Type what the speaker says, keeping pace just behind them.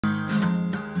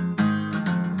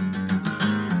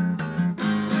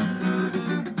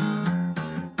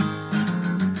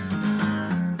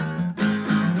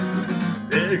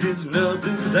There's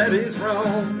nothing that is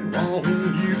wrong. Won't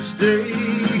you stay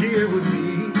here with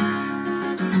me?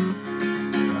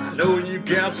 I know you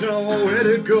got somewhere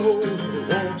to go.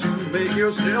 Won't you make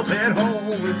yourself at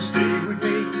home and stay with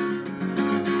me?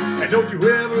 And don't you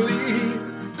ever leave.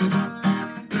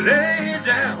 Lay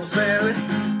down, Sally,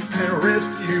 and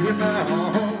rest you in my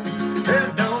arms.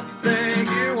 And don't you think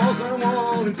you want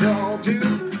someone to talk to?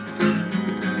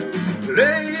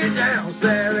 Lay down,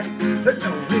 Sally, there's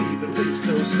no need to leave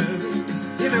so soon.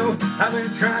 You know, I've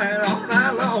been trying all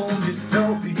night long just to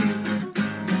talk to you.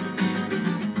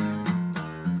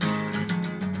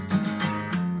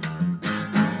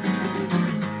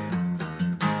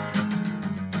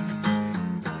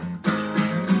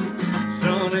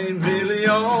 Sun ain't really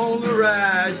on the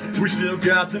rise. We still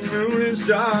got the moon and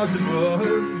stars above.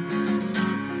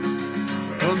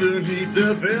 Underneath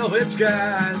the velvet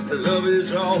skies, the love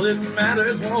is all that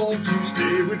matters. Won't you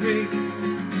stay with me?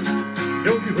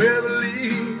 Don't you ever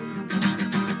leave.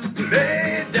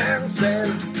 Lay down,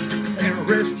 Sally, and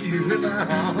rest you in my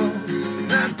arms.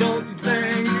 Now don't you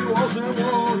think you want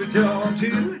someone to talk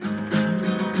to?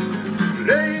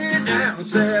 Lay down,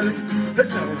 Sally,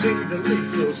 there's no need to leave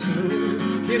so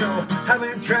soon. You know, I've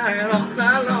been trying all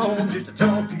night long just to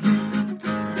talk to you.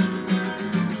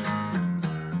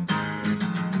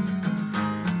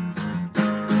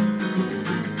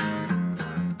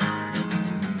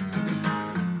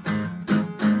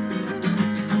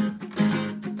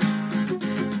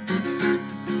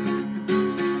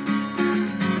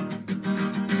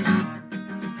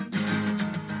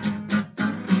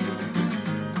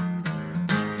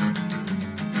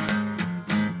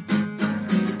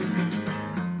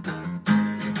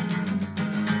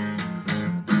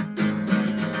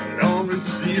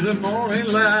 See the morning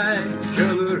light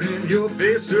color in your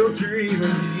face so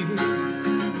dreamily.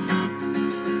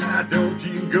 Now don't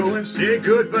you go and say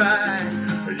goodbye.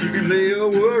 You can lay your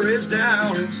worries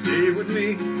down and stay with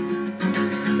me.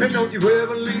 And don't you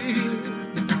ever leave.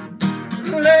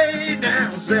 Lay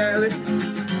down, Sally,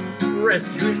 rest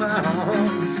you in my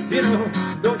arms. You know,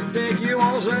 don't you think you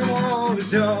want someone to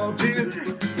talk to?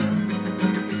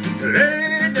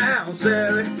 Lay down,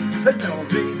 Sally, there's no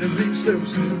need to leave so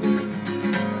soon.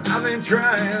 I've been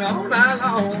trying all night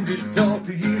long just to talk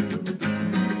to you.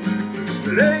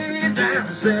 Lay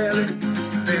down, Sally,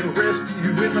 and rest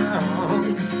you in my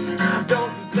arms. Now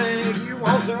don't you think you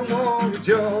want someone to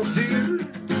talk to?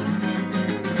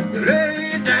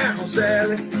 Lay down,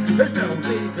 Sally, there's no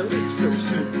need to leave so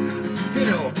soon. You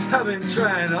know, I've been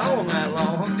trying all night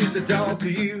long just to talk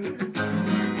to you.